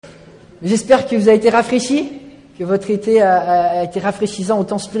J'espère que vous avez été rafraîchis, que votre été a été rafraîchissant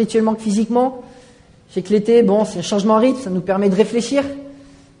autant spirituellement que physiquement. Je sais que l'été, c'est un changement de rythme, ça nous permet de réfléchir.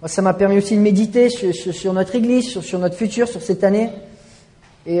 Moi, ça m'a permis aussi de méditer sur notre Église, sur notre futur, sur cette année.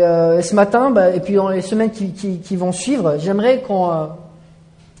 Et ce matin, et puis dans les semaines qui vont suivre, j'aimerais que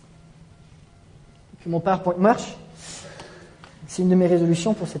mon PowerPoint marche. C'est une de mes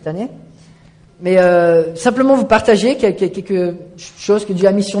résolutions pour cette année. Mais simplement vous partager quelques choses que Dieu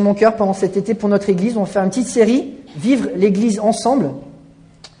a mis sur mon cœur pendant cet été pour notre Église. On va faire une petite série, Vivre l'Église ensemble.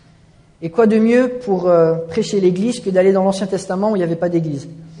 Et quoi de mieux pour prêcher l'Église que d'aller dans l'Ancien Testament où il n'y avait pas d'Église.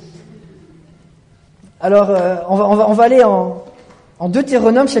 Alors, on va aller en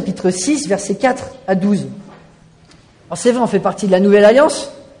Deutéronome chapitre 6, versets 4 à 12. Alors c'est vrai, on fait partie de la Nouvelle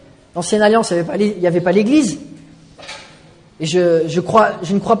Alliance. L'Ancienne Alliance, il n'y avait pas l'Église. Et je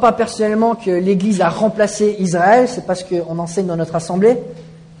ne crois pas personnellement que l'Église a remplacé Israël. C'est parce qu'on enseigne dans notre assemblée,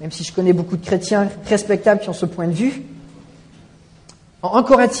 même si je connais beaucoup de chrétiens respectables qui ont ce point de vue. En 1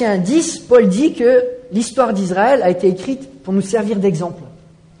 Corinthiens 10, Paul dit que l'histoire d'Israël a été écrite pour nous servir d'exemple.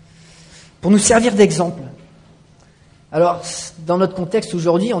 Pour nous servir d'exemple. Alors, dans notre contexte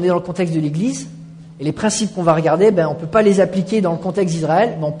aujourd'hui, on est dans le contexte de l'Église, et les principes qu'on va regarder, on ne peut pas les appliquer dans le contexte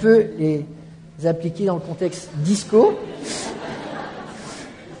d'Israël, mais on peut les appliquer dans le contexte disco,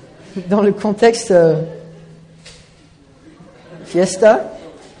 dans le contexte fiesta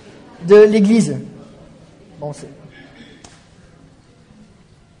de l'Église.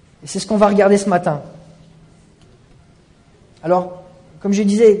 Et c'est ce qu'on va regarder ce matin. Alors, comme je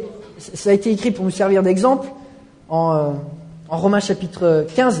disais, ça a été écrit pour nous servir d'exemple. En Romains chapitre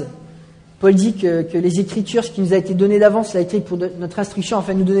 15, Paul dit que les Écritures, ce qui nous a été donné d'avance, ça a été pour notre instruction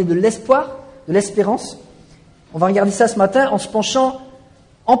afin de nous donner de l'espoir, de l'espérance. On va regarder ça ce matin en se penchant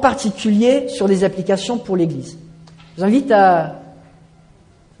en particulier sur les applications pour l'Église. Je vous invite à...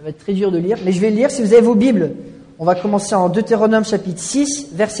 Ça va être très dur de lire, mais je vais le lire. Si vous avez vos Bibles, on va commencer en Deutéronome chapitre 6,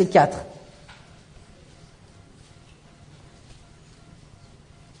 verset 4.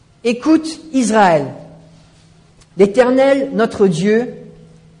 Écoute Israël, l'Éternel, notre Dieu,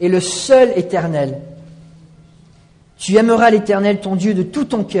 est le seul Éternel. Tu aimeras l'Éternel, ton Dieu, de tout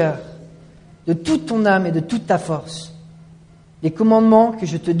ton cœur, de toute ton âme et de toute ta force. Les commandements que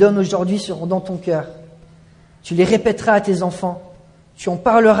je te donne aujourd'hui seront dans ton cœur. Tu les répéteras à tes enfants. Tu en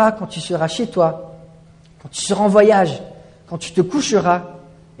parleras quand tu seras chez toi, quand tu seras en voyage, quand tu te coucheras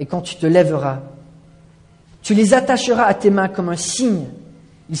et quand tu te lèveras. Tu les attacheras à tes mains comme un signe.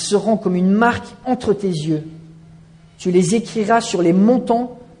 Ils seront comme une marque entre tes yeux. Tu les écriras sur les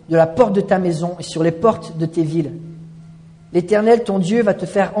montants de la porte de ta maison et sur les portes de tes villes. L'Éternel, ton Dieu, va te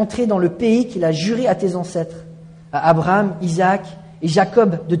faire entrer dans le pays qu'il a juré à tes ancêtres, à Abraham, Isaac et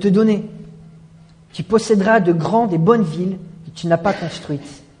Jacob, de te donner. Tu posséderas de grandes et bonnes villes que tu n'as pas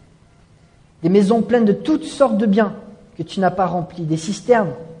construites, des maisons pleines de toutes sortes de biens que tu n'as pas remplies, des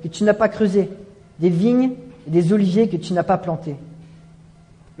cisternes que tu n'as pas creusées, des vignes et des oliviers que tu n'as pas plantés.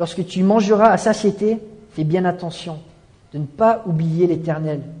 Lorsque tu mangeras à satiété, fais bien attention de ne pas oublier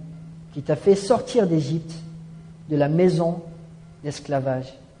l'Éternel qui t'a fait sortir d'Égypte, de la maison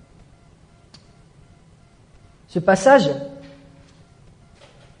d'esclavage. Ce passage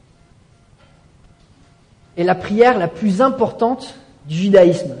est la prière la plus importante du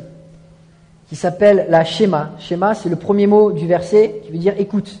judaïsme, qui s'appelle la Shema. Shema, c'est le premier mot du verset qui veut dire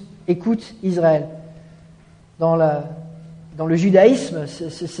écoute, écoute Israël. Dans le judaïsme,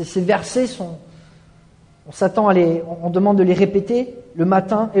 ces versets on demande de les répéter le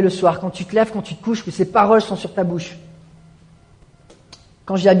matin et le soir, quand tu te lèves, quand tu te couches, que ces paroles sont sur ta bouche.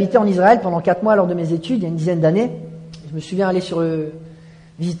 Quand j'ai habité en Israël pendant 4 mois lors de mes études, il y a une dizaine d'années, je me souviens aller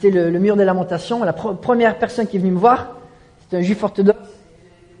visiter le mur des lamentations. La première personne qui est venue me voir, c'était un juif orthodoxe,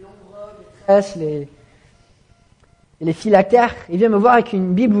 les longues robes, les tresses, les phylactères. Il vient me voir avec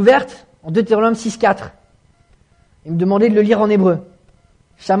une Bible ouverte en Deutéronome 6.4. Il me demandait de le lire en hébreu.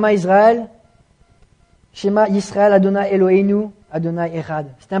 Shema Israël, Shema Yisrael, Adonai Eloheinu, Adonai Erad.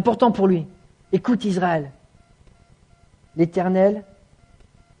 C'était important pour lui. Écoute Israël. L'Éternel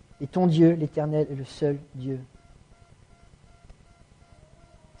est ton Dieu, l'Éternel est le seul Dieu.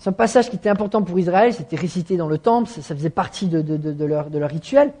 C'est un passage qui était important pour Israël, c'était récité dans le temple, ça faisait partie de leur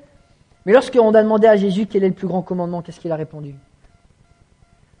rituel. Mais lorsqu'on a demandé à Jésus quel est le plus grand commandement, qu'est-ce qu'il a répondu ?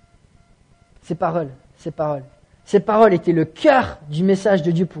 Ces paroles. Ces paroles étaient le cœur du message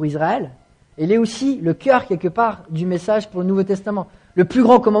de Dieu pour Israël. Et il est aussi le cœur, quelque part, du message pour le Nouveau Testament. Le plus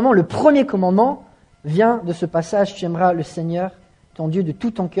grand commandement, le premier commandement, vient de ce passage. Tu aimeras le Seigneur, ton Dieu, de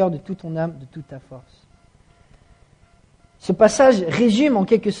tout ton cœur, de toute ton âme, de toute ta force. Ce passage résume en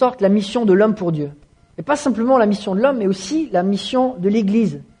quelque sorte la mission de l'homme pour Dieu. Et pas simplement la mission de l'homme, mais aussi la mission de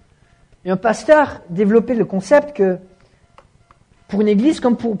l'Église. Et un pasteur développait le concept que pour une église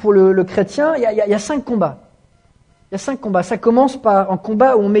comme pour le chrétien, il y a 5 combats. Il y a 5 combats. Ça commence par un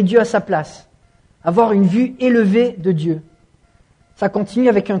combat où on met Dieu à sa place, avoir une vue élevée de Dieu. Ça continue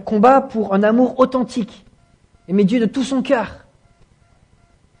avec un combat pour un amour authentique, aimer Dieu de tout son cœur.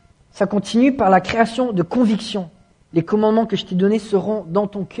 Ça continue par la création de convictions. Les commandements que je t'ai donnés seront dans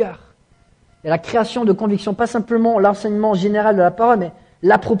ton cœur. Et la création de convictions, pas simplement l'enseignement général de la parole, mais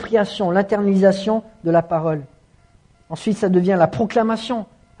l'appropriation, l'internalisation de la parole. Ensuite, ça devient la proclamation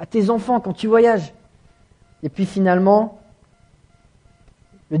à tes enfants quand tu voyages. Et puis finalement,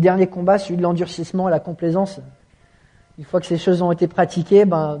 le dernier combat, celui de l'endurcissement et la complaisance. Une fois que ces choses ont été pratiquées,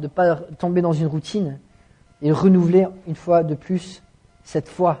 de ne pas tomber dans une routine et renouveler une fois de plus cette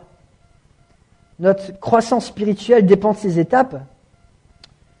foi. Notre croissance spirituelle dépend de ces étapes.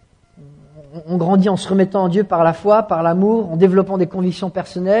 On grandit en se remettant en Dieu par la foi, par l'amour, en développant des convictions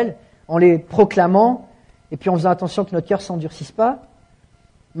personnelles, en les proclamant, et puis en faisant attention que notre cœur ne s'endurcisse pas.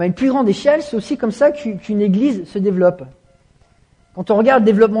 Mais à une plus grande échelle, c'est aussi comme ça qu'une église se développe. Quand on regarde le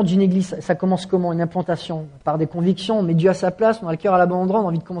développement d'une église, ça commence comment? Une implantation, par des convictions, on met Dieu à sa place, on a le cœur à la bon endroit, on a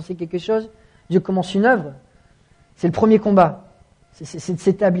envie de commencer quelque chose, Dieu commence une œuvre. C'est le premier combat, c'est de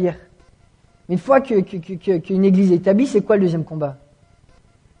s'établir. Mais une fois qu'une église est établie, c'est quoi le deuxième combat?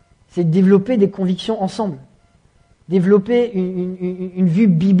 C'est de développer des convictions ensemble. Développer une vue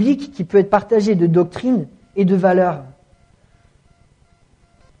biblique qui peut être partagée de doctrine et de valeurs.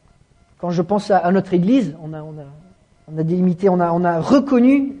 Quand je pense à notre église, on a délimité, on a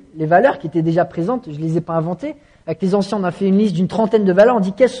reconnu les valeurs qui étaient déjà présentes, je ne les ai pas inventées. Avec les anciens, on a fait une liste d'une 30aine de valeurs, on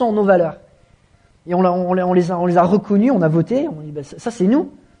dit quelles sont nos valeurs. Et on les a reconnues, on a voté, on dit ça c'est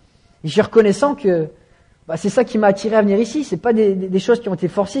nous. Et je suis reconnaissant que c'est ça qui m'a attiré à venir ici. C'est pas des choses qui ont été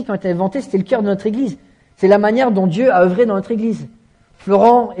forcées, qui ont été inventées, c'était le cœur de notre église. C'est la manière dont Dieu a œuvré dans notre église.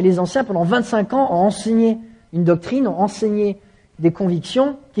 Florent et les anciens, pendant 25 ans, ont enseigné une doctrine, ont enseigné des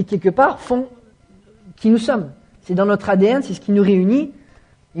convictions qui, quelque part, font qui nous sommes. C'est dans notre ADN, c'est ce qui nous réunit,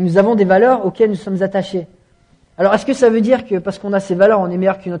 et nous avons des valeurs auxquelles nous sommes attachés. Alors, est-ce que ça veut dire que parce qu'on a ces valeurs, on est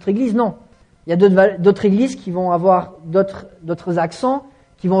meilleur qu'une autre église? Non. Il y a d'autres églises qui vont avoir d'autres accents,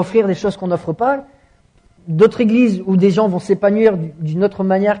 qui vont offrir des choses qu'on n'offre pas, d'autres églises où des gens vont s'épanouir d'une autre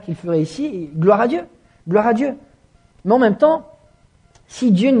manière qu'ils feraient ici, et gloire à Dieu, gloire à Dieu. Mais en même temps,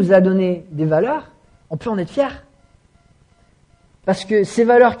 si Dieu nous a donné des valeurs, on peut en être fiers. Parce que ces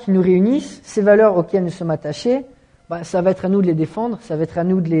valeurs qui nous réunissent, ces valeurs auxquelles nous sommes attachés, ça va être à nous de les défendre, ça va être à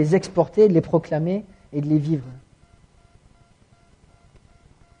nous de les exporter, de les proclamer et de les vivre.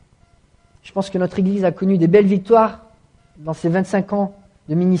 Je pense que notre Église a connu des belles victoires dans ces 25 ans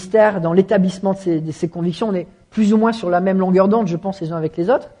de ministère, dans l'établissement de ces convictions. On est plus ou moins sur la même longueur d'onde, je pense, les uns avec les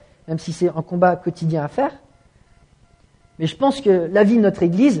autres, même si c'est un combat quotidien à faire. Mais je pense que la vie de notre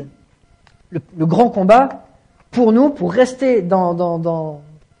Église, le grand combat, pour nous, pour rester en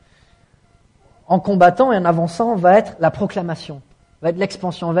combattant et en avançant, va être la proclamation, va être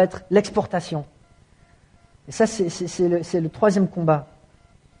l'expansion, va être l'exportation. Et ça, c'est le troisième combat.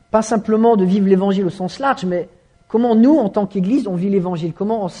 Pas simplement de vivre l'évangile au sens large, mais comment nous, en tant qu'Église, on vit l'évangile,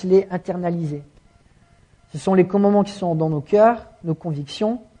 comment on se l'est internalisé. Ce sont les commandements qui sont dans nos cœurs, nos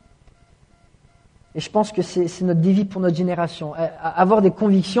convictions. Et je pense que c'est notre défi pour notre génération. Avoir des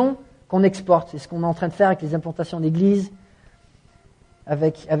convictions qu'on exporte. C'est ce qu'on est en train de faire avec les implantations d'églises,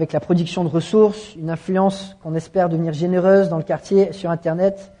 avec la production de ressources, une influence qu'on espère devenir généreuse dans le quartier, sur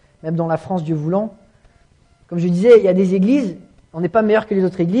Internet, même dans la France, Dieu voulant. Comme je disais, il y a des églises, on n'est pas meilleur que les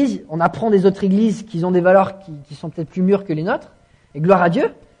autres églises, on apprend des autres églises qui ont des valeurs qui sont peut-être plus mûres que les nôtres, et gloire à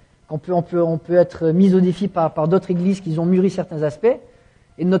Dieu, on peut être mis au défi par d'autres églises qui ont mûri certains aspects,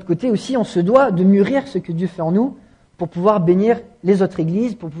 et de notre côté aussi, on se doit de mûrir ce que Dieu fait en nous, pour pouvoir bénir les autres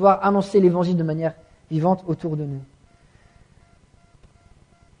églises, pour pouvoir annoncer l'évangile de manière vivante autour de nous.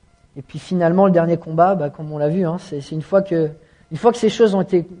 Et puis finalement, le dernier combat, comme on l'a vu, c'est une fois que ces choses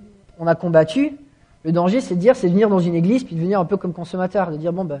on a combattu, le danger c'est de venir dans une église puis de venir un peu comme consommateur, de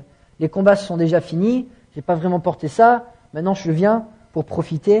dire les combats sont déjà finis, j'ai pas vraiment porté ça, maintenant je viens pour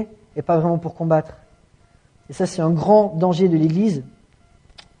profiter et pas vraiment pour combattre. Et ça c'est un grand danger de l'église,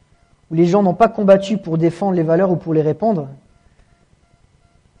 où les gens n'ont pas combattu pour défendre les valeurs ou pour les répandre.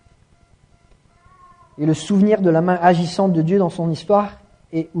 Et le souvenir de la main agissante de Dieu dans son histoire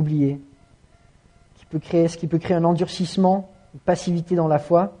est oublié. Ce qui peut créer un endurcissement, une passivité dans la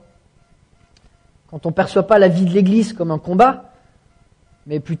foi. Quand on ne perçoit pas la vie de l'Église comme un combat,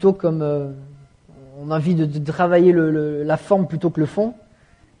 mais plutôt comme on a envie de travailler la forme plutôt que le fond,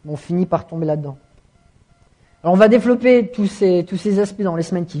 on finit par tomber là-dedans. Alors on va développer tous ces aspects dans les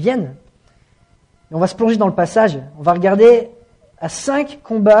semaines qui viennent. Et on va se plonger dans le passage. On va regarder à 5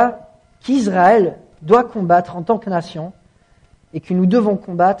 combats qu'Israël doit combattre en tant que nation et que nous devons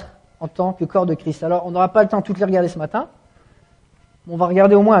combattre en tant que corps de Christ. Alors, on n'aura pas le temps de toutes les regarder ce matin. On va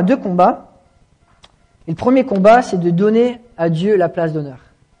regarder au moins 2 combats. Et le premier combat, c'est de donner à Dieu la place d'honneur.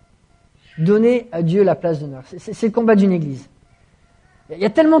 Donner à Dieu la place d'honneur. C'est le combat d'une église. Il y a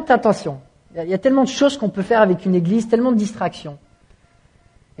tellement de tentations. Il y a tellement de choses qu'on peut faire avec une église, tellement de distractions.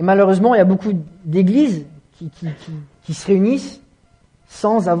 Et malheureusement, il y a beaucoup d'églises qui se réunissent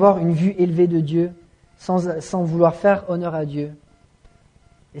sans avoir une vue élevée de Dieu, sans vouloir faire honneur à Dieu.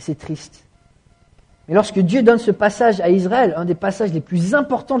 Et c'est triste. Mais lorsque Dieu donne ce passage à Israël, un des passages les plus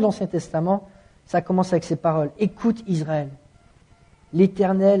importants de l'Ancien Testament, ça commence avec ces paroles. Écoute Israël,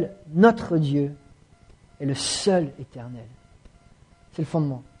 l'Éternel, notre Dieu, est le seul Éternel. C'est le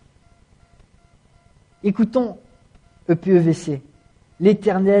fondement. Écoutons EPEVC.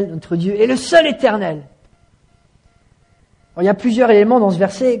 L'Éternel, notre Dieu, est le seul Éternel. Alors, il y a plusieurs éléments dans ce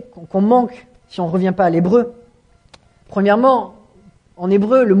verset qu'on manque si on ne revient pas à l'hébreu. Premièrement, en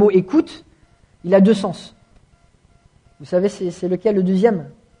hébreu, le mot écoute, il a 2 sens. Vous savez, c'est lequel le deuxième?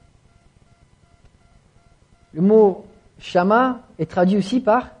 Le mot shama est traduit aussi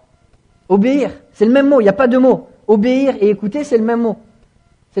par obéir. C'est le même mot, il n'y a pas de mot. Obéir et écouter, c'est le même mot.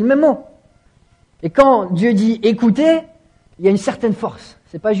 C'est le même mot. Et quand Dieu dit écoutez, il y a une certaine force.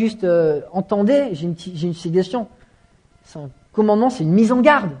 C'est pas juste entendez, j'ai une suggestion. C'est un commandement, c'est une mise en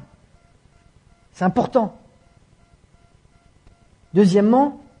garde. C'est important.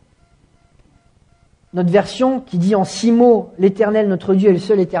 Deuxièmement, notre version qui dit en 6 mots l'Éternel, notre Dieu est le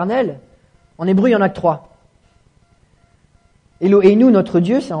seul Éternel, en hébreu il y en a que 3. Eloheinu, notre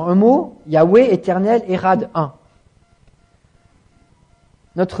Dieu, c'est en un mot, Yahweh, Éternel, Erad, 1.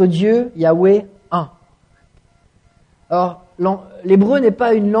 Notre Dieu, Yahweh, 1. Alors, l'hébreu n'est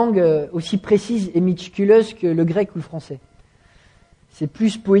pas une langue aussi précise et méticuleuse que le grec ou le français. C'est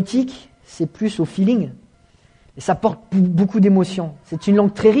plus poétique, c'est plus au feeling, et ça porte beaucoup d'émotions. C'est une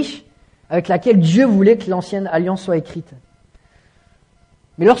langue très riche, avec laquelle Dieu voulait que l'ancienne alliance soit écrite.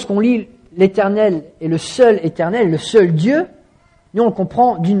 Mais lorsqu'on lit l'Éternel est le seul Éternel, le seul Dieu, nous on le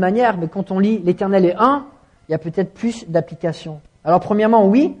comprend d'une manière, mais quand on lit l'Éternel est un, il y a peut-être plus d'applications. Alors premièrement,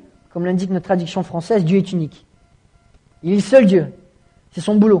 oui, comme l'indique notre traduction française, Dieu est unique. Il est le seul Dieu. C'est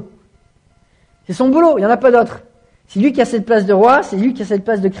son boulot. C'est son boulot, il n'y en a pas d'autre. C'est lui qui a cette place de roi, c'est lui qui a cette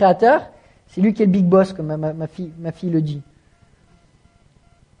place de créateur, c'est lui qui est le big boss, comme ma fille le dit.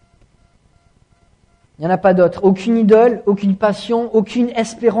 Il n'y en a pas d'autre. Aucune idole, aucune passion, aucune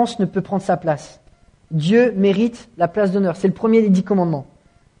espérance ne peut prendre sa place. Dieu mérite la place d'honneur. C'est le premier des 10 commandements.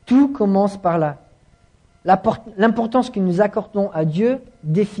 Tout commence par là. L'importance que nous accordons à Dieu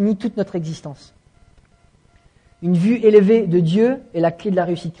définit toute notre existence. Une vue élevée de Dieu est la clé de la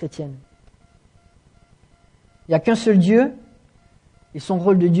réussite chrétienne. Il n'y a qu'un seul Dieu, et son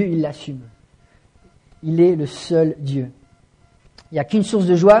rôle de Dieu, il l'assume. Il est le seul Dieu. Il n'y a qu'une source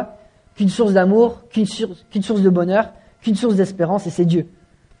de joie, qu'une source d'amour, qu'une source de bonheur, qu'une source d'espérance, et c'est Dieu.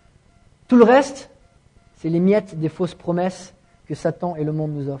 Tout le reste, c'est les miettes des fausses promesses que Satan et le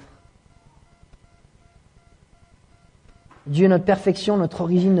monde nous offrent. Dieu est notre perfection, notre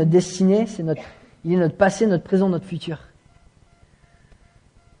origine, notre destinée, il est notre passé, notre présent, notre futur.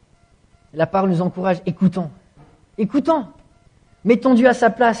 La parole nous encourage, écoutons. Écoutons. Mettons Dieu à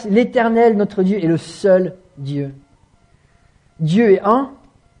sa place. L'Éternel, notre Dieu, est le seul Dieu. Dieu est un,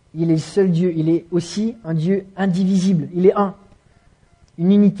 il est le seul Dieu. Il est aussi un Dieu indivisible. Il est un.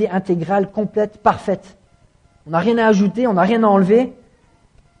 Une unité intégrale, complète, parfaite. On n'a rien à ajouter, on n'a rien à enlever.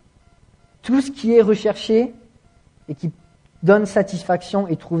 Tout ce qui est recherché et qui donne satisfaction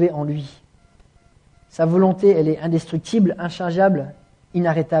est trouvé en lui. Sa volonté, elle est indestructible, inchangeable,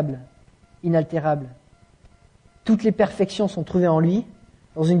 inarrêtable, inaltérable. Toutes les perfections sont trouvées en lui,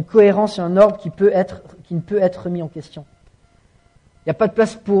 dans une cohérence et un ordre qui ne peut être remis en question. Il n'y a pas de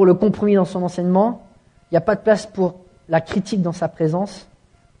place pour le compromis dans son enseignement, il n'y a pas de place pour la critique dans sa présence.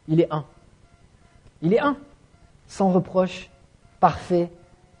 Il est un. Il est un, sans reproche, parfait,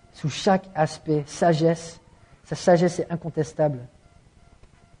 sous chaque aspect, sagesse. Sa sagesse est incontestable.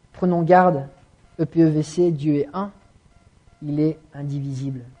 Prenons garde, EPEVC, Dieu est un, il est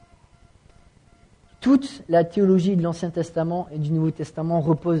indivisible. Toute la théologie de l'Ancien Testament et du Nouveau Testament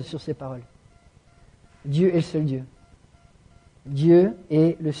repose sur ces paroles. Dieu est le seul Dieu. Dieu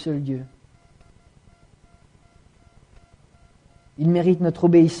est le seul Dieu. Il mérite notre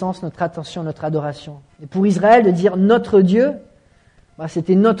obéissance, notre attention, notre adoration. Et pour Israël, de dire notre Dieu,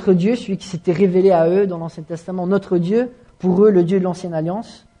 c'était notre Dieu, celui qui s'était révélé à eux dans l'Ancien Testament. Notre Dieu, pour eux, le Dieu de l'Ancienne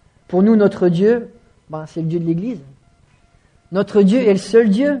Alliance. Pour nous, notre Dieu, c'est le Dieu de l'Église. Notre Dieu est le seul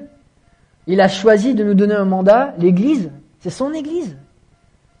Dieu. Il a choisi de nous donner un mandat. L'Église, c'est son Église.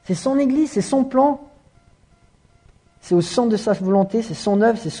 C'est son Église, c'est son plan. C'est au centre de sa volonté, c'est son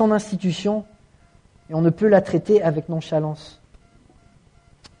œuvre, c'est son institution. Et on ne peut la traiter avec nonchalance.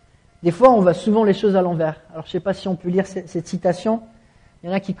 Des fois, on voit souvent les choses à l'envers. Alors, je ne sais pas si on peut lire cette citation. Il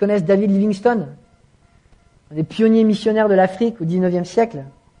y en a qui connaissent David Livingstone, un des pionniers missionnaires de l'Afrique au XIXe siècle.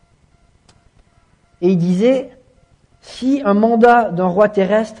 Et il disait, si un mandat d'un roi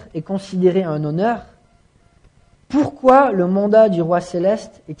terrestre est considéré un honneur, pourquoi le mandat du roi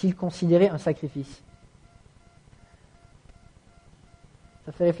céleste est-il considéré un sacrifice?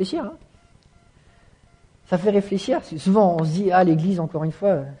 Ça fait réfléchir, hein? Ça fait réfléchir. Souvent, on se dit, l'Église, encore une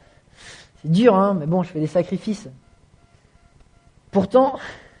fois, c'est dur, hein, mais bon, je fais des sacrifices. Pourtant,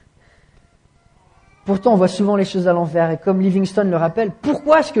 on voit souvent les choses à l'envers. Et comme Livingstone le rappelle,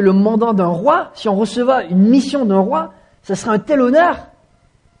 pourquoi est-ce que le mandat d'un roi, si on recevait une mission d'un roi, ça serait un tel honneur?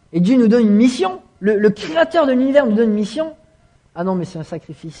 Et Dieu nous donne une mission. Le créateur de l'univers nous donne une mission. Ah non, mais c'est un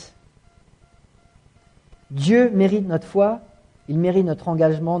sacrifice. Dieu mérite notre foi, il mérite notre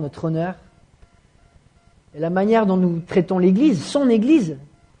engagement, notre honneur. Et la manière dont nous traitons l'Église, son Église,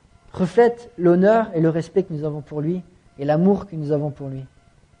 reflète l'honneur et le respect que nous avons pour lui et l'amour que nous avons pour lui.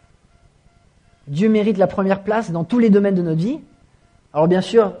 Dieu mérite la première place dans tous les domaines de notre vie. Alors bien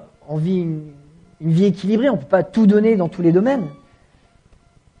sûr, on vit une vie équilibrée, on ne peut pas tout donner dans tous les domaines.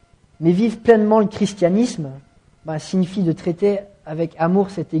 Mais vivre pleinement le christianisme signifie de traiter avec amour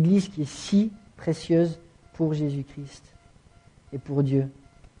cette Église qui est si précieuse pour Jésus-Christ et pour Dieu.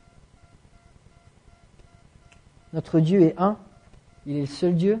 Notre Dieu est un, il est le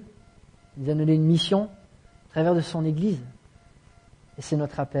seul Dieu. Il nous a donné une mission à travers de son Église. Et c'est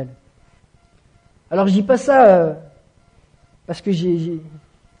notre appel. Alors je dis pas ça parce que j'ai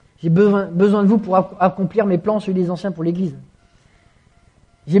besoin de vous pour accomplir mes plans, celui des anciens pour l'Église.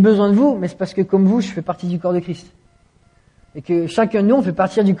 J'ai besoin de vous, mais c'est parce que comme vous, je fais partie du corps de Christ. Et que chacun de nous, on fait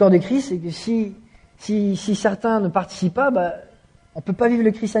partie du corps de Christ, et que si certains ne participent pas, on ne peut pas vivre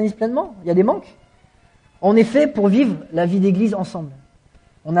le christianisme pleinement. Il y a des manques. On est fait pour vivre la vie d'Église ensemble.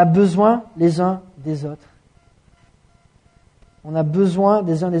 On a besoin les uns des autres. On a besoin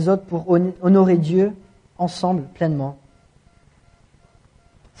des uns des autres pour honorer Dieu ensemble, pleinement.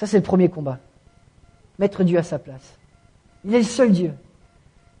 Ça, c'est le premier combat. Mettre Dieu à sa place. Il est le seul Dieu.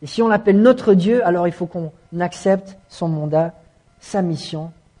 Et si on l'appelle notre Dieu, alors il faut qu'on accepte son mandat, sa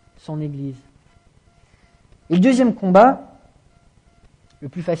mission, son Église. Et le deuxième combat, le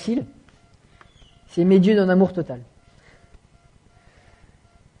plus facile, c'est aimer Dieu d'un amour total.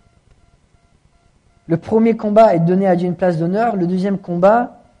 Le premier combat est de donner à Dieu une place d'honneur. Le deuxième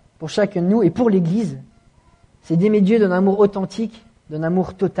combat, pour chacun de nous et pour l'Église, c'est d'aimer Dieu d'un amour authentique, d'un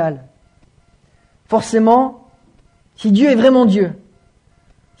amour total. Forcément, si Dieu est vraiment Dieu,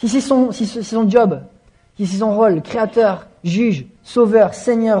 si c'est son job, si c'est son rôle, créateur, juge, sauveur,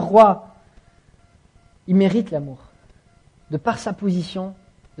 seigneur, roi, il mérite l'amour. De par sa position,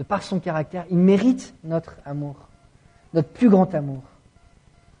 de par son caractère, il mérite notre amour, notre plus grand amour.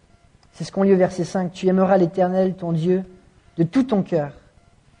 C'est ce qu'on lit au verset 5. Tu aimeras l'Éternel, ton Dieu, de tout ton cœur,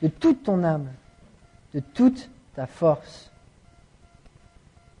 de toute ton âme, de toute ta force.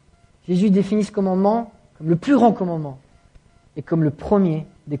 Jésus définit ce commandement comme le plus grand commandement et comme le premier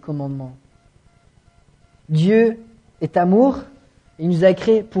des commandements. Dieu est amour et il nous a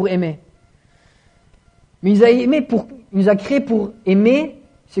créés pour aimer. Mais il nous a créés pour aimer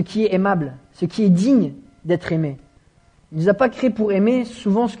ce qui est aimable, ce qui est digne d'être aimé. Il ne nous a pas créés pour aimer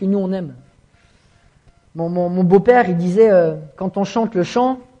souvent ce que nous on aime. Mon beau-père, il disait, quand on chante le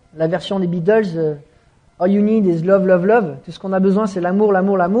chant, la version des Beatles, All you need is love, love, love. Tout ce qu'on a besoin, c'est l'amour,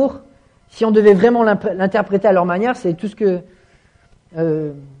 l'amour, l'amour. Si on devait vraiment l'interpréter à leur manière, c'est tout ce que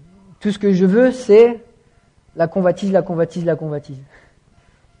je veux, c'est la convoitise, la convoitise, la convoitise.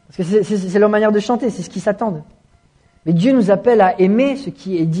 Parce que c'est leur manière de chanter, c'est ce qu'ils s'attendent. Mais Dieu nous appelle à aimer ce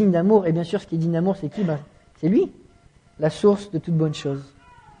qui est digne d'amour. Et bien sûr, ce qui est digne d'amour, c'est qui? C'est lui, la source de toute bonne chose.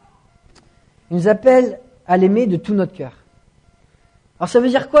 Il nous appelle à l'aimer de tout notre cœur. Alors ça veut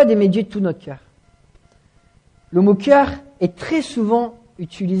dire quoi d'aimer Dieu de tout notre cœur? Le mot cœur est très souvent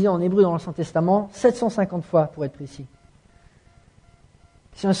utilisé en hébreu dans l'Ancien Testament, 750 fois pour être précis.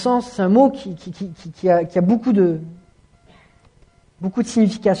 C'est un mot qui a beaucoup de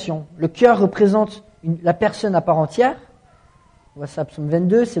signification. Le cœur représente la personne à part entière. On voit ça, psaume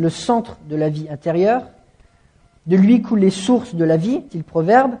 22, c'est le centre de la vie intérieure. De lui coulent les sources de la vie, dit le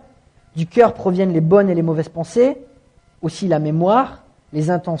proverbe. Du cœur proviennent les bonnes et les mauvaises pensées, aussi la mémoire, les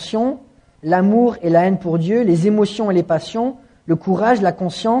intentions, l'amour et la haine pour Dieu, les émotions et les passions, le courage, la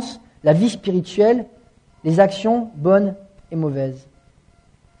conscience, la vie spirituelle, les actions bonnes et mauvaises.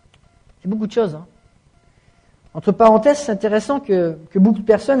 C'est beaucoup de choses. Entre parenthèses, c'est intéressant que beaucoup de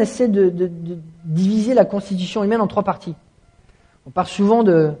personnes essaient de diviser la constitution humaine en 3 parties. On parle souvent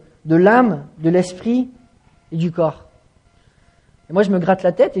de l'âme, de l'esprit et du corps. Et moi, je me gratte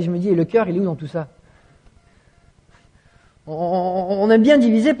la tête et je me dis, et le cœur, il est où dans tout ça? On aime bien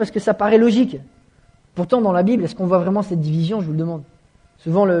diviser parce que ça paraît logique. Pourtant, dans la Bible, est-ce qu'on voit vraiment cette division? Je vous le demande.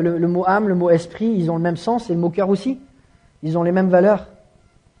 Souvent, le mot âme, le mot esprit, ils ont le même sens, et le mot cœur aussi. Ils ont les mêmes valeurs.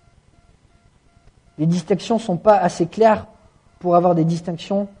 Les distinctions ne sont pas assez claires pour avoir des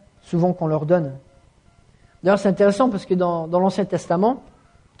distinctions souvent qu'on leur donne. D'ailleurs, c'est intéressant parce que dans l'Ancien Testament,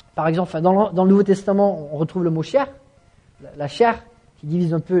 par exemple, dans le Nouveau Testament, on retrouve le mot chair, la chair, qui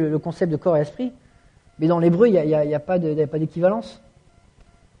divise un peu le concept de corps et esprit. Mais dans l'hébreu, il n'y a pas d'équivalence.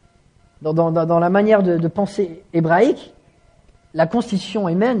 Dans la manière de penser hébraïque, la constitution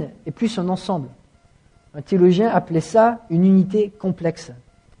humaine est plus un ensemble. Un théologien appelait ça une unité complexe.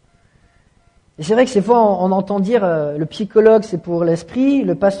 Et c'est vrai que ces fois, on entend dire le psychologue c'est pour l'esprit,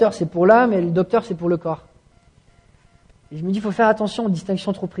 le pasteur c'est pour l'âme et le docteur c'est pour le corps. Et je me dis, il faut faire attention aux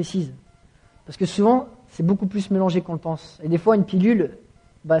distinctions trop précises. Parce que souvent, c'est beaucoup plus mélangé qu'on le pense. Et des fois, une pilule,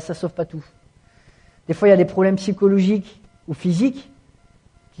 ça sauve pas tout. Des fois, il y a des problèmes psychologiques ou physiques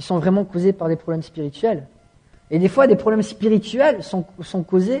qui sont vraiment causés par des problèmes spirituels. Et des fois, des problèmes spirituels sont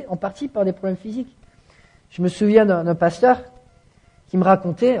causés en partie par des problèmes physiques. Je me souviens d'un pasteur qui me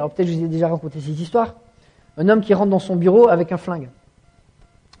racontait, alors peut-être je vous ai déjà raconté cette histoire, un homme qui rentre dans son bureau avec un flingue.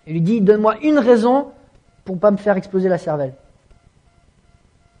 Il lui dit, donne-moi une raison pour ne pas me faire exploser la cervelle.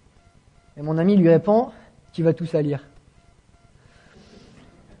 Et mon ami lui répond, tu vas tout salir.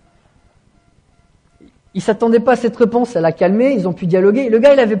 Il ne s'attendait pas à cette réponse, ça l'a calmé, ils ont pu dialoguer. Le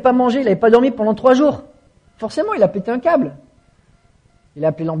gars, il n'avait pas mangé, il n'avait pas dormi pendant 3 jours. Forcément, il a pété un câble. Il a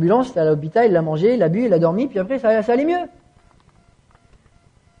appelé l'ambulance, il est allé à l'hôpital, il a mangé, il a bu, il a dormi, puis après, ça allait mieux.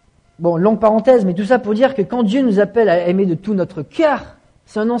 Bon, longue parenthèse, mais tout ça pour dire que quand Dieu nous appelle à aimer de tout notre cœur,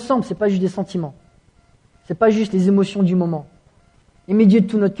 c'est un ensemble, c'est pas juste des sentiments. C'est pas juste les émotions du moment. Aimer Dieu de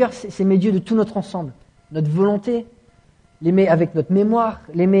tout notre cœur, c'est aimer Dieu de tout notre ensemble. Notre volonté, l'aimer avec notre mémoire,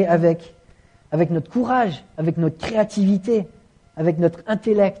 l'aimer avec notre courage, avec notre créativité, avec notre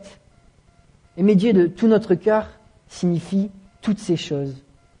intellect. Aimer Dieu de tout notre cœur signifie toutes ces choses.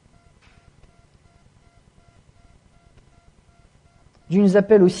 Dieu nous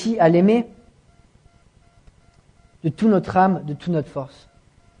appelle aussi à l'aimer de toute notre âme, de toute notre force.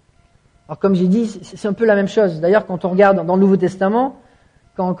 Alors comme j'ai dit, c'est un peu la même chose. D'ailleurs, quand on regarde dans le Nouveau Testament,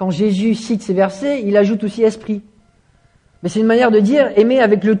 quand Jésus cite ces versets, il ajoute aussi esprit. Mais c'est une manière de dire aimer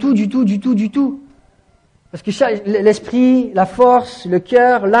avec le tout, du tout, du tout, du tout. Parce que l'esprit, la force, le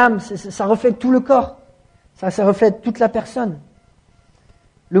cœur, l'âme, ça reflète tout le corps. Ça reflète toute la personne.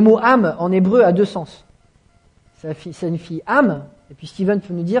 Le mot âme en hébreu a 2 sens. Ça signifie âme, et puis Steven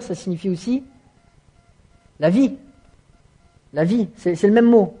peut nous dire, ça signifie aussi la vie. La vie, c'est le même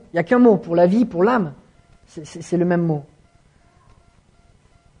mot. Il n'y a qu'un mot pour la vie, pour l'âme. C'est le même mot.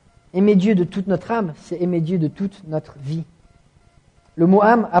 Aimer Dieu de toute notre âme, c'est aimer Dieu de toute notre vie. Le mot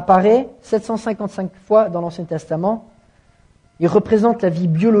âme apparaît 755 fois dans l'Ancien Testament. Il représente la vie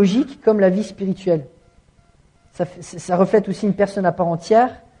biologique comme la vie spirituelle. Ça reflète aussi une personne à part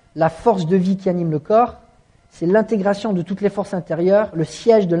entière, la force de vie qui anime le corps. C'est l'intégration de toutes les forces intérieures, le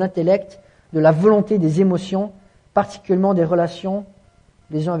siège de l'intellect, de la volonté, des émotions, particulièrement des relations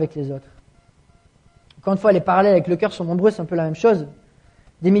les uns avec les autres. Encore une fois, les parallèles avec le cœur sont nombreux, c'est un peu la même chose.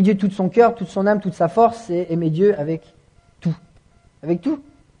 D'aimer Dieu de tout son cœur, toute son âme, toute sa force, c'est aimer Dieu avec tout. Avec tout.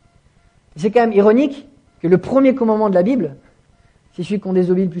 Et c'est quand même ironique que le premier commandement de la Bible, c'est celui qu'on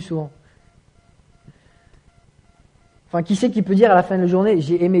désobéit le plus souvent. Enfin, qui c'est qui peut dire à la fin de la journée,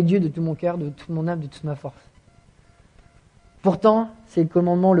 j'ai aimé Dieu de tout mon cœur, de toute mon âme, de toute ma force. Pourtant, c'est le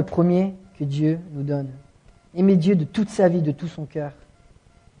commandement le premier que Dieu nous donne. Aimer Dieu de toute sa vie, de tout son cœur.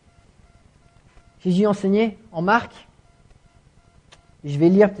 Jésus enseignait en Marc, je vais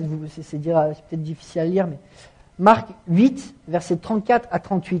lire, c'est peut-être difficile à lire, mais Marc 8, versets 34 à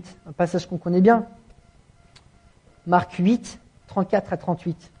 38, un passage qu'on connaît bien. Marc 8, 34 à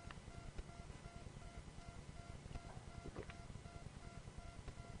 38.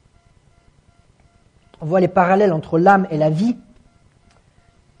 On voit les parallèles entre l'âme et la vie.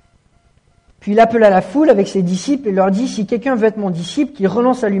 Puis il appela la foule avec ses disciples et leur dit, si quelqu'un veut être mon disciple, qu'il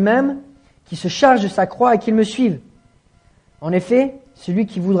renonce à lui-même, qu'il se charge de sa croix et qu'il me suive. En effet, celui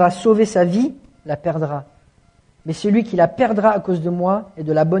qui voudra sauver sa vie, la perdra. Mais celui qui la perdra à cause de moi et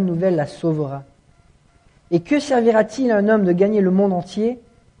de la bonne nouvelle la sauvera. Et que servira-t-il à un homme de gagner le monde entier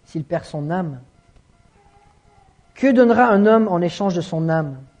s'il perd son âme? Que donnera un homme en échange de son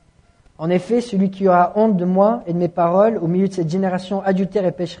âme? En effet, celui qui aura honte de moi et de mes paroles au milieu de cette génération adultère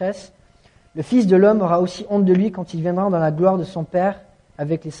et pécheresse, le Fils de l'homme aura aussi honte de lui quand il viendra dans la gloire de son Père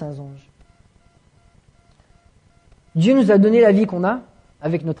avec les saints anges. Dieu nous a donné la vie qu'on a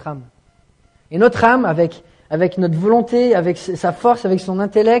avec notre âme. Et notre âme, avec notre volonté, avec sa force, avec son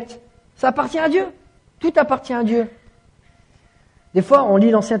intellect, ça appartient à Dieu. Tout appartient à Dieu. Des fois, on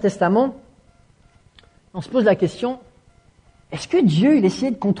lit l'Ancien Testament, on se pose la question, est-ce que Dieu, il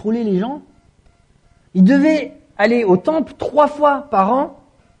essayait de contrôler les gens? Il devait aller au temple 3 fois par an,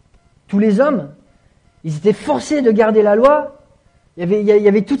 tous les hommes. Ils étaient forcés de garder la loi. Il y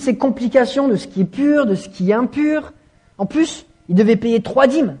avait toutes ces complications de ce qui est pur, de ce qui est impur. En plus, ils devaient payer 3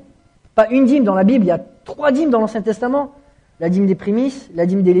 dîmes. Pas une dîme dans la Bible, il y a 3 dîmes dans l'Ancien Testament. La dîme des prémices, la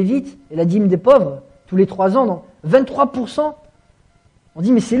dîme des Lévites et la dîme des pauvres, tous les 3 ans, donc 23%. On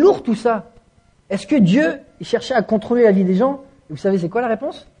dit, mais c'est lourd tout ça. Est-ce que Dieu il cherchait à contrôler la vie des gens? Et vous savez, c'est quoi la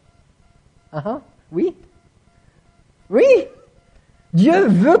réponse? Oui. Oui. Dieu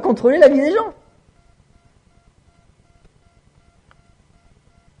veut contrôler la vie des gens.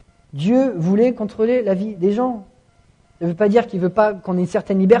 Dieu voulait contrôler la vie des gens. Ça ne veut pas dire qu'il ne veut pas qu'on ait une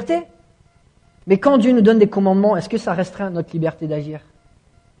certaine liberté. Mais quand Dieu nous donne des commandements, est-ce que ça restreint notre liberté d'agir?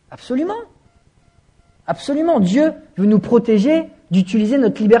 Absolument. Absolument. Dieu veut nous protéger d'utiliser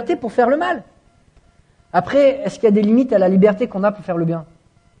notre liberté pour faire le mal. Après, est-ce qu'il y a des limites à la liberté qu'on a pour faire le bien?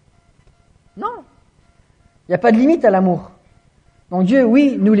 Non. Il n'y a pas de limite à l'amour. Donc Dieu,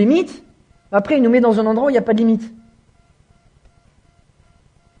 oui, nous limite. Après, il nous met dans un endroit où il n'y a pas de limite.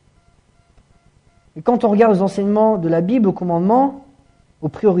 Et quand on regarde les enseignements de la Bible, aux commandements, aux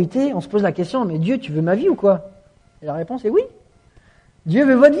priorités, on se pose la question, mais Dieu, tu veux ma vie ou quoi? Et la réponse est oui. Dieu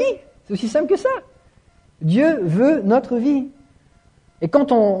veut votre vie. C'est aussi simple que ça. Dieu veut notre vie. Et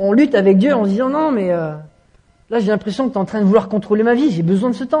quand on lutte avec Dieu en se disant, non, mais là j'ai l'impression que tu es en train de vouloir contrôler ma vie, j'ai besoin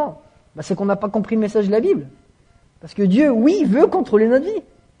de ce temps. C'est qu'on n'a pas compris le message de la Bible. Parce que Dieu, oui, veut contrôler notre vie.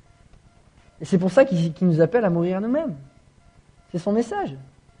 Et c'est pour ça qu'il nous appelle à mourir à nous-mêmes. C'est son message.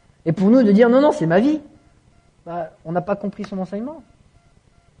 Et pour nous de dire, non, c'est ma vie, on n'a pas compris son enseignement.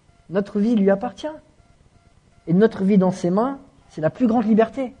 Notre vie lui appartient. Et notre vie dans ses mains, c'est la plus grande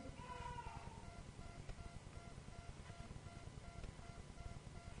liberté.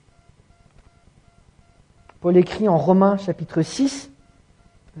 Paul écrit en Romains chapitre 6,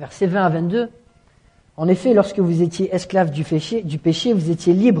 versets 20 à 22, « En effet, lorsque vous étiez esclaves du péché, vous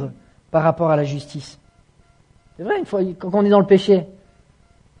étiez libres par rapport à la justice. » C'est vrai, une fois, quand on est dans le péché,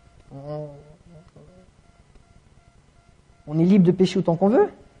 on est libre de pécher autant qu'on veut.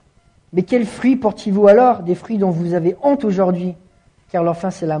 Mais quels fruits portiez-vous alors? Des fruits dont vous avez honte aujourd'hui, car leur fin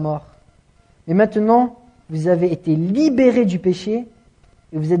c'est la mort. Mais maintenant, vous avez été libérés du péché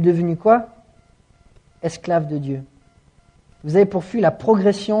et vous êtes devenus quoi? Esclaves de Dieu. Vous avez pourfui la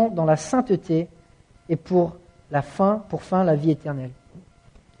progression dans la sainteté et pour fin la vie éternelle.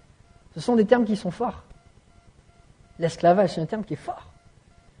 Ce sont des termes qui sont forts. L'esclavage, c'est un terme qui est fort.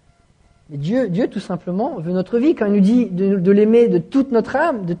 Mais Dieu, tout simplement, veut notre vie. Quand il nous dit de l'aimer de toute notre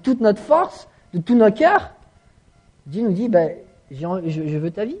âme, de toute notre force, de tout notre cœur, Dieu nous dit, je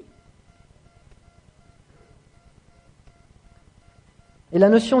veux ta vie. Et la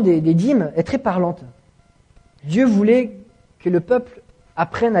notion des dîmes est très parlante. Dieu voulait que le peuple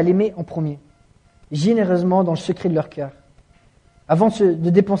apprenne à l'aimer en premier, généreusement dans le secret de leur cœur. Avant de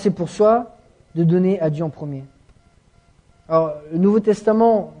dépenser pour soi, de donner à Dieu en premier. Alors, le Nouveau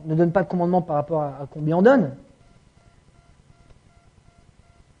Testament ne donne pas de commandement par rapport à combien on donne.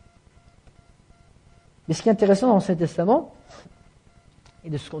 Mais ce qui est intéressant dans l'Ancien Testament, et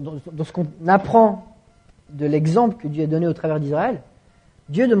de ce qu'on apprend de l'exemple que Dieu a donné au travers d'Israël,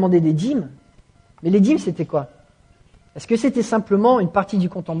 Dieu demandait des dîmes. Mais les dîmes, c'était quoi? Est-ce que c'était simplement une partie du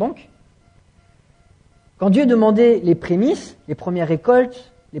compte en banque? Quand Dieu demandait les prémices, les premières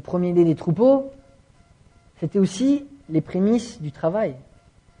récoltes, les premiers nés des troupeaux, c'était aussi les prémices du travail.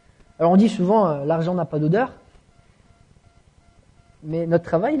 Alors on dit souvent, l'argent n'a pas d'odeur, mais notre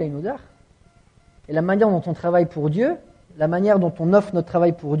travail, il a une odeur. Et la manière dont on travaille pour Dieu, la manière dont on offre notre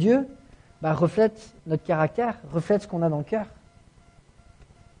travail pour Dieu, reflète notre caractère, reflète ce qu'on a dans le cœur.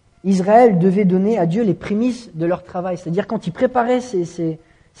 Israël devait donner à Dieu les prémices de leur travail. C'est-à-dire quand ils préparaient ces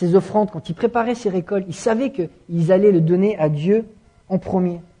offrandes, quand ils préparaient ces récoltes, ils savaient qu'ils allaient le donner à Dieu en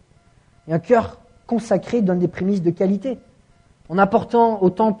premier. Et un cœur consacré donne des prémices de qualité. En apportant au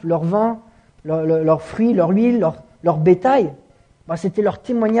temple leur vin, leurs fruits, leur huile, leur bétail, c'était leur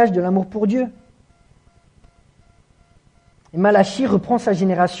témoignage de l'amour pour Dieu. Et Malachie reprend sa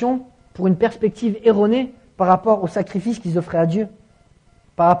génération pour une perspective erronée par rapport aux sacrifices qu'ils offraient à Dieu,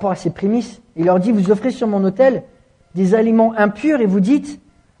 par rapport à ses prémices. Il leur dit, vous offrez sur mon autel des aliments impurs et vous dites,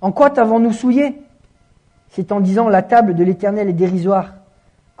 en quoi t'avons-nous souillé? C'est en disant, la table de l'Éternel est dérisoire.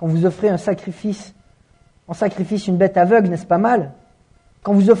 Quand vous offrez en sacrifice une bête aveugle, n'est-ce pas mal?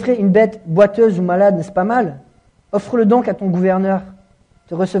 Quand vous offrez une bête boiteuse ou malade, n'est-ce pas mal? Offre-le donc à ton gouverneur.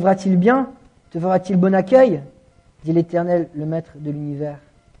 Te recevra-t-il bien? Te fera-t-il bon accueil? Dit l'Éternel, le Maître de l'univers.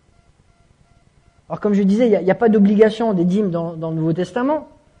 Alors comme je disais, il n'y a pas d'obligation des dîmes dans le Nouveau Testament,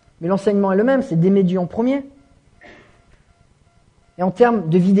 mais l'enseignement est le même, c'est d'aimer Dieu en premier. Et en termes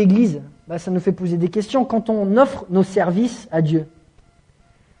de vie d'église, ça nous fait poser des questions. Quand on offre nos services à Dieu,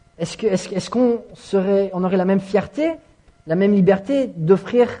 est-ce qu'on aurait la même fierté, la même liberté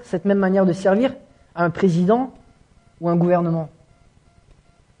d'offrir cette même manière de servir à un président ou un gouvernement?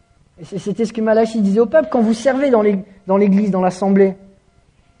 Et c'était ce que Malachie disait au peuple. Quand vous servez dans l'église, dans l'assemblée,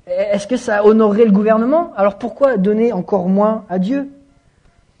 est-ce que ça honorerait le gouvernement? Alors pourquoi donner encore moins à Dieu?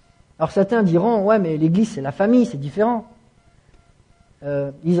 Alors certains diront, ouais, mais l'église c'est la famille, c'est différent.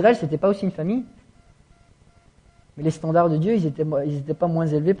 Israël, c'était pas aussi une famille. Mais les standards de Dieu, ils étaient pas moins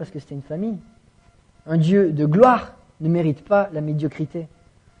élevés parce que c'était une famille. Un Dieu de gloire ne mérite pas la médiocrité.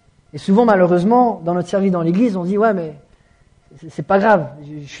 Et souvent, malheureusement, dans notre service dans l'église, on dit, ouais, mais c'est pas grave,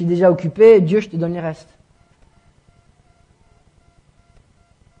 je suis déjà occupé, Dieu, je te donne les restes.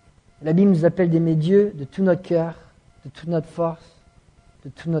 La Bible nous appelle d'aimer Dieu de tout notre cœur, de toute notre force, de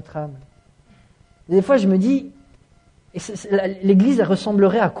toute notre âme. Et des fois, je me dis, l'église, elle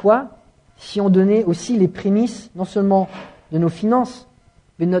ressemblerait à quoi si on donnait aussi les prémices, non seulement de nos finances,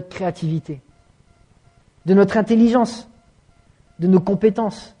 mais de notre créativité, de notre intelligence, de nos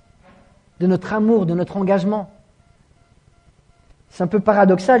compétences, de notre amour, de notre engagement. C'est un peu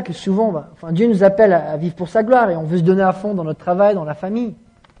paradoxal que souvent, Dieu nous appelle à vivre pour sa gloire et on veut se donner à fond dans notre travail, dans la famille.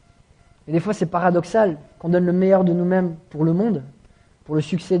 Et des fois, c'est paradoxal qu'on donne le meilleur de nous-mêmes pour le monde, pour le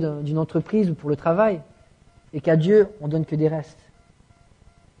succès d'une entreprise ou pour le travail, et qu'à Dieu, on donne que des restes.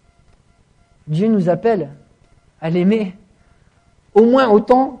 Dieu nous appelle à l'aimer au moins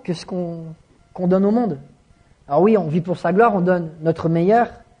autant que ce qu'on donne au monde. Alors oui, on vit pour sa gloire, on donne notre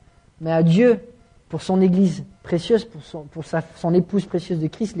meilleur, mais à Dieu, pour son Église précieuse, pour son épouse précieuse de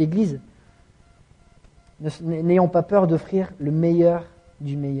Christ, l'Église, n'ayons pas peur d'offrir le meilleur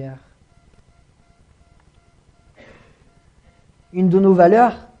du meilleur. Une de nos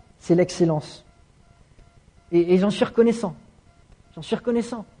valeurs, c'est l'excellence. Et j'en suis reconnaissant.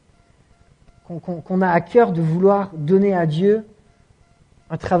 Qu'on a à cœur de vouloir donner à Dieu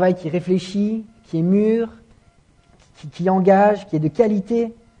un travail qui réfléchit, qui est mûr, qui engage, qui est de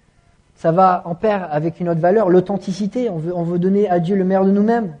qualité. Ça va en pair avec une autre valeur, l'authenticité. On veut donner à Dieu le meilleur de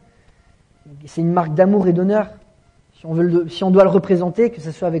nous-mêmes. C'est une marque d'amour et d'honneur. Si on doit le représenter, que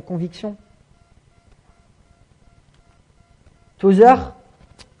ce soit avec conviction. Tozer,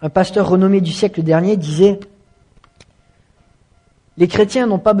 un pasteur renommé du siècle dernier, disait « Les chrétiens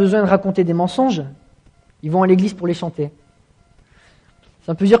n'ont pas besoin de raconter des mensonges, ils vont à l'église pour les chanter. » C'est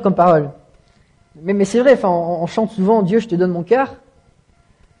un peu dur comme parole. Mais c'est vrai, on chante souvent « Dieu, je te donne mon cœur »,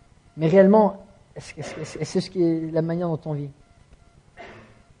 mais réellement, est-ce ce qui est la manière dont on vit?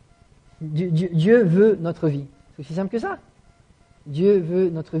 Dieu veut notre vie. C'est aussi simple que ça. Dieu veut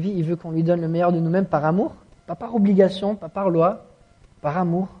notre vie, il veut qu'on lui donne le meilleur de nous-mêmes par amour, pas par obligation, pas par loi, par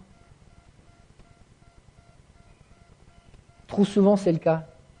amour. Trop souvent, c'est le cas.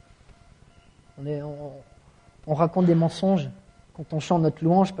 On raconte des mensonges quand on chante notre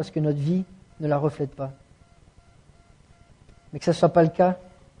louange parce que notre vie ne la reflète pas. Mais que ce ne soit pas le cas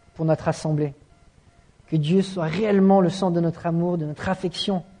pour notre assemblée. Que Dieu soit réellement le centre de notre amour, de notre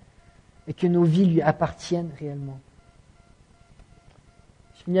affection, et que nos vies lui appartiennent réellement.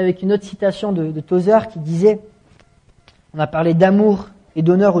 Je finis avec une autre citation de Tozer qui disait, on a parlé d'amour et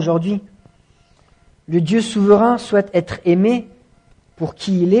d'honneur aujourd'hui, le Dieu souverain souhaite être aimé pour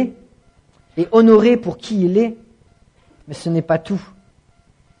qui il est et honoré pour qui il est, mais ce n'est pas tout.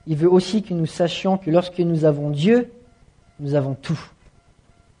 Il veut aussi que nous sachions que lorsque nous avons Dieu, nous avons tout.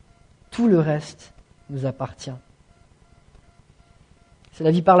 Tout le reste nous appartient. C'est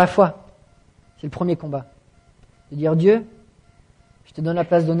la vie par la foi. C'est le premier combat. De dire Dieu, je te donne la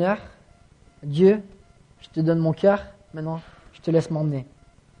place d'honneur. Dieu, je te donne mon cœur. Maintenant, je te laisse m'emmener.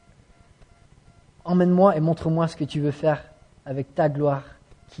 Emmène-moi et montre-moi ce que tu veux faire avec ta gloire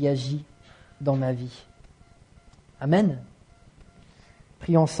qui agit dans ma vie. Amen.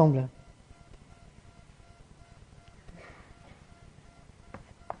 Prions ensemble.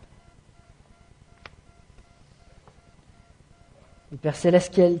 Et Père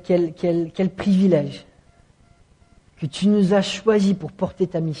Céleste, quel privilège que tu nous as choisis pour porter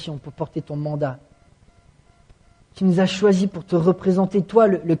ta mission, pour porter ton mandat. Tu nous as choisis pour te représenter, toi,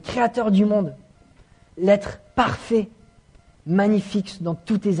 le créateur du monde, l'être parfait, magnifique dans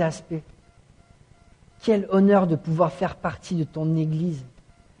tous tes aspects. Quel honneur de pouvoir faire partie de ton Église,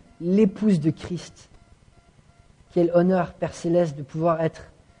 l'épouse de Christ. Quel honneur, Père Céleste, de pouvoir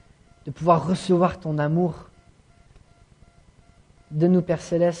recevoir ton amour. Donne-nous, Père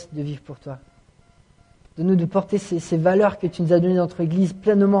Céleste, de vivre pour toi. Donne-nous de porter ces valeurs que tu nous as données dans notre Église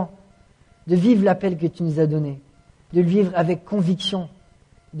pleinement, de vivre l'appel que tu nous as donné, de le vivre avec conviction,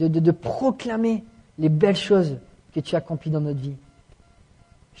 de proclamer les belles choses que tu accomplis dans notre vie.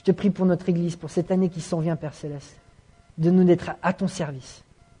 Je te prie pour notre Église, pour cette année qui s'en vient, Père Céleste. Donne-nous d'être à ton service.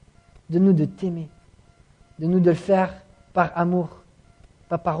 Donne-nous de t'aimer. Donne-nous de le faire par amour,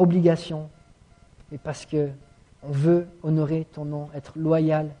 pas par obligation, mais parce que on veut honorer ton nom, être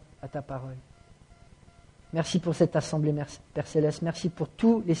loyal à ta parole. Merci pour cette assemblée, Père Céleste. Merci pour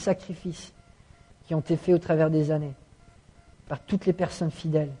tous les sacrifices qui ont été faits au travers des années, par toutes les personnes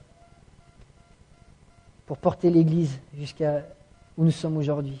fidèles, pour porter l'Église jusqu'à où nous sommes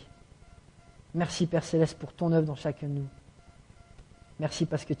aujourd'hui. Merci, Père Céleste, pour ton œuvre dans chacun de nous. Merci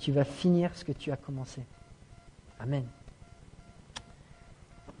parce que tu vas finir ce que tu as commencé. Amen.